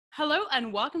Hello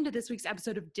and welcome to this week's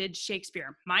episode of Did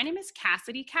Shakespeare. My name is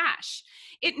Cassidy Cash.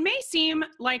 It may seem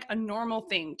like a normal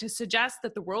thing to suggest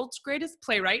that the world's greatest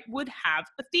playwright would have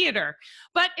a theater,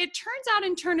 but it turns out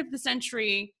in turn of the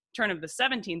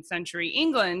 17th century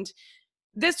England,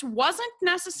 this wasn't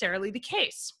necessarily the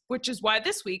case, which is why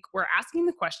this week we're asking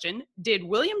the question, did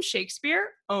William Shakespeare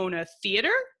own a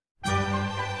theater?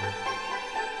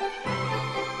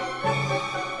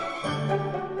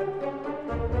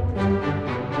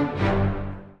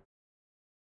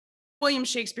 William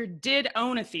Shakespeare did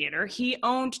own a theater. He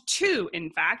owned two, in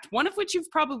fact, one of which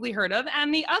you've probably heard of,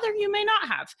 and the other you may not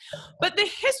have. But the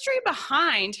history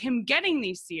behind him getting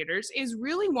these theaters is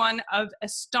really one of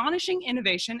astonishing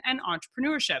innovation and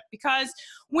entrepreneurship, because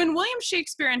when William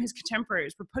Shakespeare and his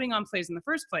contemporaries were putting on plays in the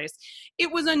first place,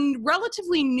 it was a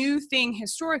relatively new thing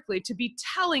historically to be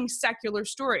telling secular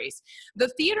stories. The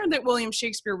theater that William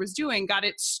Shakespeare was doing got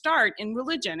its start in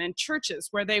religion and churches,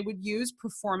 where they would use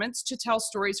performance to tell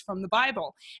stories from the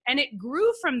Bible. And it grew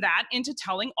from that into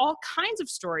telling all kinds of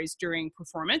stories during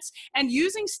performance and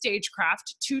using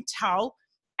stagecraft to tell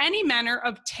any manner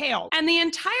of tale. And the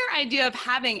entire idea of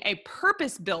having a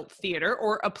purpose-built theater,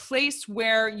 or a place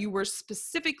where you were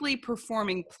specifically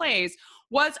performing plays,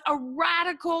 was a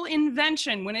radical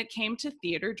invention when it came to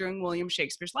theater during William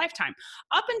Shakespeare's lifetime.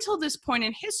 Up until this point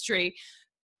in history,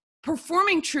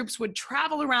 performing troupes would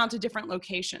travel around to different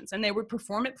locations, and they would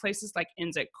perform at places like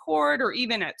Inns at Court, or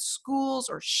even at schools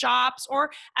or shops,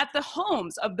 or at the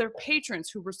homes of their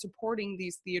patrons who were supporting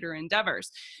these theater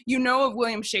endeavors. You know of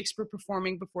William Shakespeare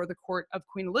performing before the court of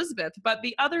Queen Elizabeth, but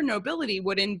the other nobility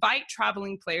would invite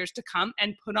traveling players to come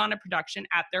and put on a production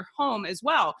at their home as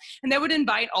well. And they would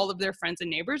invite all of their friends and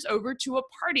neighbors over to a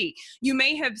party. You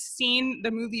may have seen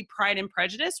the movie Pride and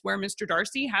Prejudice, where Mr.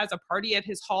 Darcy has a party at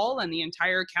his hall and the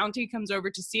entire county comes over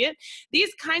to see it.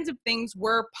 These kinds of things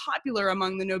were popular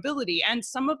among the nobility, and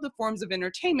some of the forms of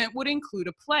entertainment would include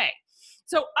a play.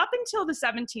 So up until the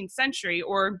 17th century,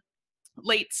 or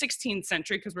late 16th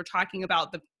century, because we're talking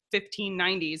about the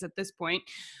 1590s at this point,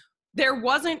 there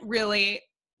wasn't really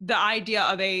the idea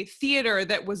of a theater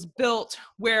that was built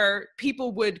where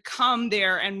people would come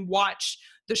there and watch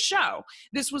the show.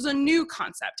 This was a new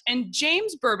concept, and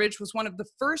James Burbage was one of the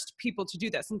first people to do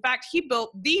this. In fact, he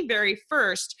built the very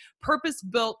first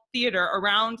purpose-built theater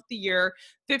around the year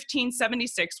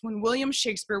 1576, when William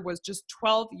Shakespeare was just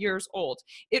 12 years old.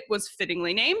 It was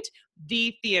fittingly named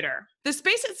the Theater. The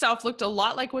space itself looked a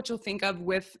lot like what you'll think of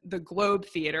with the Globe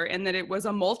Theater, in that it was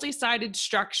a multi-sided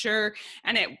structure,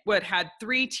 and it had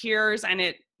 3 tiers, and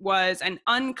it was an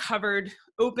uncovered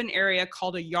open area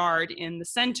called a yard in the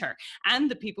center. And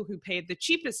the people who paid the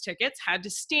cheapest tickets had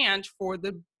to stand for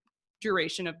the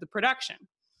duration of the production.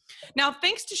 Now,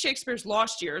 thanks to Shakespeare's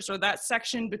lost years, or that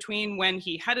section between when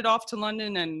he headed off to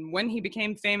London and when he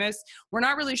became famous, we're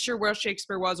not really sure where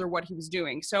Shakespeare was or what he was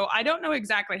doing. So I don't know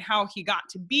exactly how he got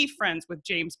to be friends with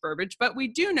James Burbage, but we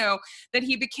do know that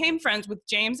he became friends with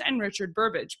James and Richard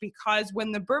Burbage, because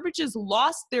when the Burbages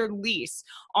lost their lease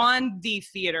on the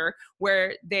theater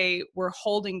where they were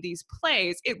holding these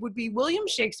plays, it would be William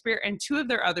Shakespeare and 2 of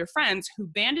their other friends who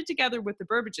banded together with the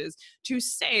Burbages to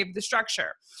save the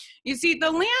structure. You see,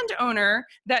 the landowner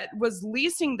that was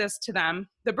leasing this to them,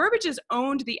 the Burbages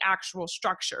owned the actual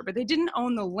structure, but they didn't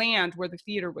own the land where the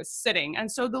theater was sitting.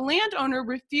 And so the landowner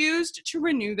refused to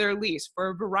renew their lease for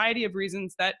a variety of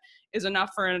reasons that is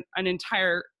enough for an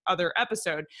entire other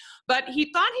episode. But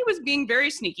he thought he was being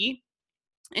very sneaky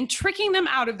and tricking them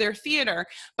out of their theater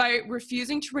by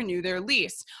refusing to renew their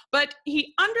lease. But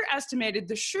he underestimated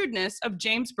the shrewdness of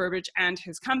James Burbage and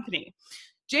his company.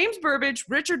 James Burbage,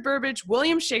 Richard Burbage,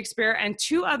 William Shakespeare, and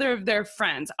 2 other of their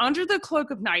friends, under the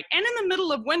cloak of night, and in the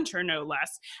middle of winter, no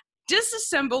less,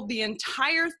 disassembled the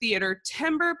entire theater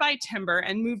timber by timber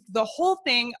and moved the whole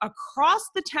thing across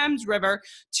the Thames River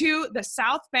to the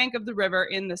south bank of the river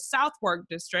in the Southwark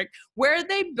district, where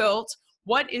they built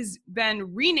what is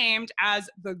then renamed as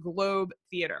the Globe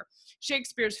Theater.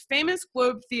 Shakespeare's famous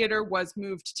Globe Theater was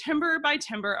moved timber by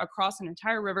timber across an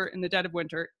entire river in the dead of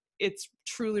winter. It's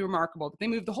truly remarkable. They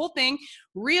moved the whole thing,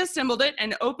 reassembled it,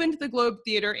 and opened the Globe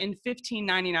Theater in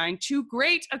 1599 to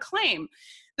great acclaim.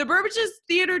 The Burbages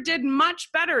theater did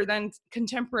much better than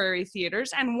contemporary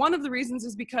theaters, and one of the reasons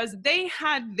is because they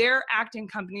had their acting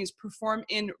companies perform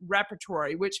in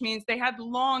repertory, which means they had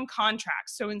long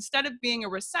contracts. So instead of being a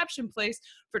reception place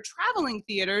for traveling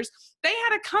theaters, they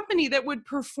had a company that would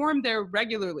perform there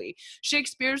regularly.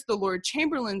 Shakespeare's The Lord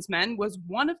Chamberlain's Men was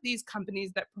one of these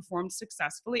companies that performed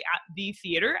successfully at the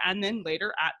theater and then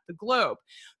later at the Globe.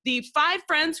 The five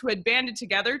friends who had banded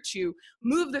together to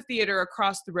move the theater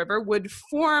across the river would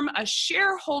form a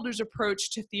shareholders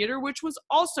approach to theater, which was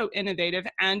also innovative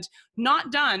and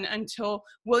not done until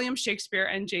William Shakespeare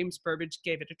and James Burbage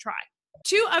gave it a try.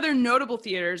 Two other notable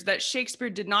theaters that Shakespeare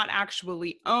did not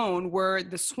actually own were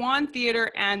the Swan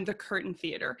Theater and the Curtain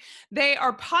Theater. They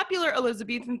are popular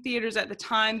Elizabethan theaters at the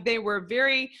time. They were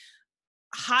very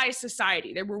high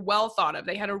society. They were well thought of.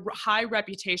 They had a high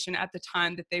reputation at the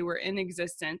time that they were in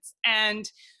existence.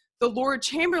 And the Lord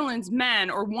Chamberlain's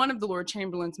men, or one of the Lord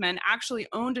Chamberlain's men, actually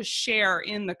owned a share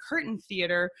in the Curtain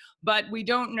Theater, but we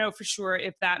don't know for sure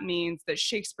if that means that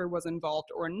Shakespeare was involved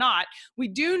or not. We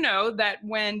do know that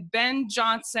when Ben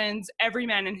Jonson's Every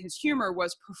Man in His Humor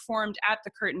was performed at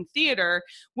the Curtain Theater,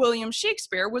 William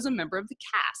Shakespeare was a member of the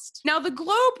cast. Now, the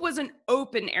Globe was an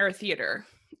open-air theater.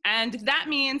 And that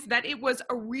means that it was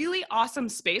a really awesome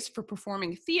space for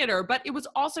performing theater, but it was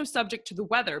also subject to the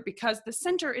weather because the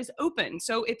center is open.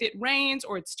 So if it rains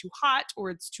or it's too hot or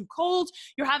it's too cold,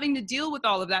 you're having to deal with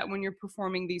all of that when you're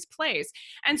performing these plays.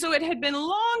 And so it had been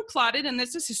long plotted, and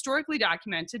this is historically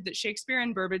documented, that Shakespeare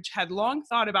and Burbage had long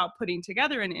thought about putting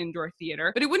together an indoor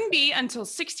theater, but it wouldn't be until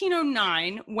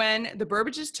 1609 when the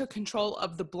Burbages took control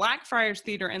of the Blackfriars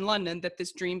Theatre in London that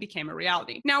this dream became a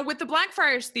reality. Now, with the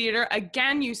Blackfriars Theatre,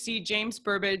 again, you see James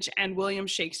Burbage and William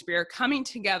Shakespeare coming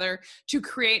together to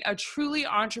create a truly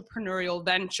entrepreneurial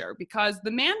venture, because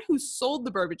the man who sold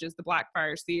the Burbages the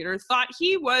Blackfriars Theatre thought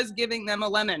he was giving them a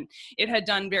lemon. It had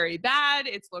done very bad,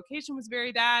 its location was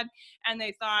very bad, and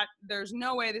they thought there's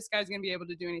no way this guy's going to be able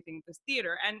to do anything with this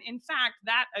theater. And in fact,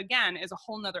 that again is a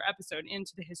whole nother episode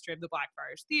into the history of the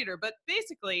Blackfriars Theatre. But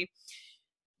basically,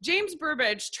 James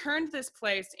Burbage turned this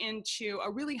place into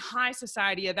a really high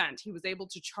society event. He was able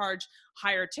to charge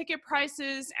higher ticket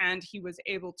prices, and he was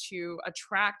able to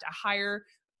attract a higher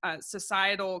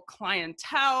societal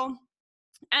clientele.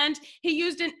 And he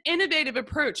used an innovative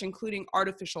approach, including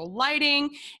artificial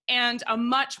lighting and a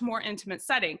much more intimate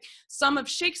setting. Some of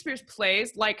Shakespeare's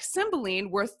plays, like Cymbeline,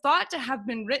 were thought to have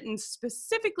been written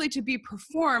specifically to be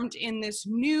performed in this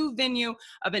new venue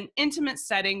of an intimate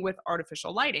setting with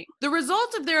artificial lighting. The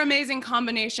result of their amazing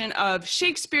combination of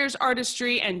Shakespeare's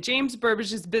artistry and James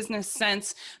Burbage's business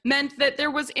sense meant that there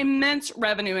was immense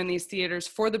revenue in these theaters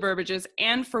for the Burbages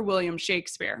and for William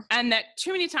Shakespeare, and that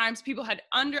too many times people had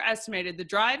underestimated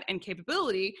the drive and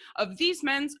capability of these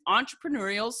men's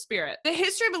entrepreneurial spirit. The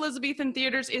history of Elizabethan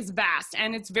theaters is vast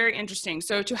and it's very interesting.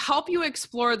 So to help you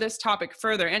explore this topic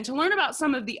further and to learn about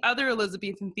some of the other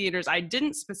Elizabethan theaters I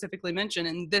didn't specifically mention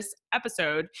in this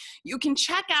episode, you can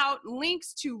check out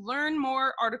links to learn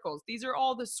more articles. These are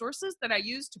all the sources that I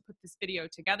used to put this video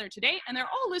together today, and they're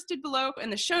all listed below in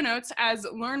the show notes as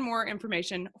learn more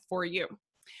information for you.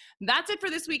 That's it for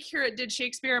this week here at Did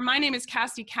Shakespeare. My name is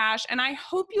Cassie Cash, and I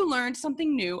hope you learned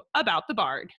something new about the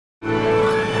Bard.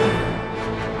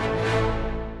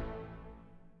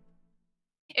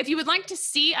 If you would like to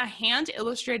see a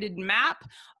hand-illustrated map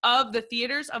of the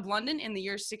theaters of London in the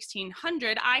year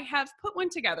 1600, I have put one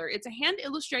together. It's a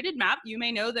hand-illustrated map. You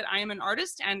may know that I am an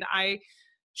artist, and I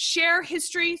share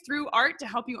history through art to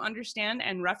help you understand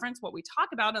and reference what we talk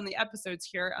about on the episodes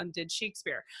here on Did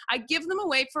Shakespeare. I give them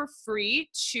away for free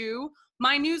to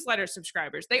my newsletter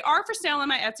subscribers. They are for sale on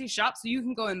my Etsy shop, so you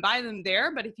can go and buy them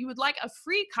there. But if you would like a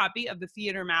free copy of the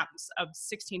theater maps of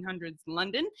 1600s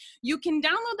London, you can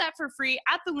download that for free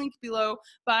at the link below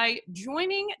by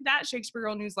joining that Shakespeare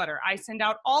Own newsletter. I send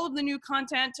out all of the new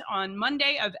content on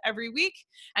Monday of every week,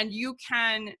 and you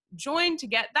can join to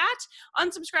get that,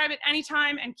 unsubscribe at any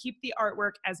time, and keep the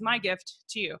artwork as my gift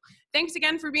to you. Thanks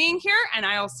again for being here, and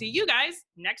I'll see you guys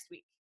next week.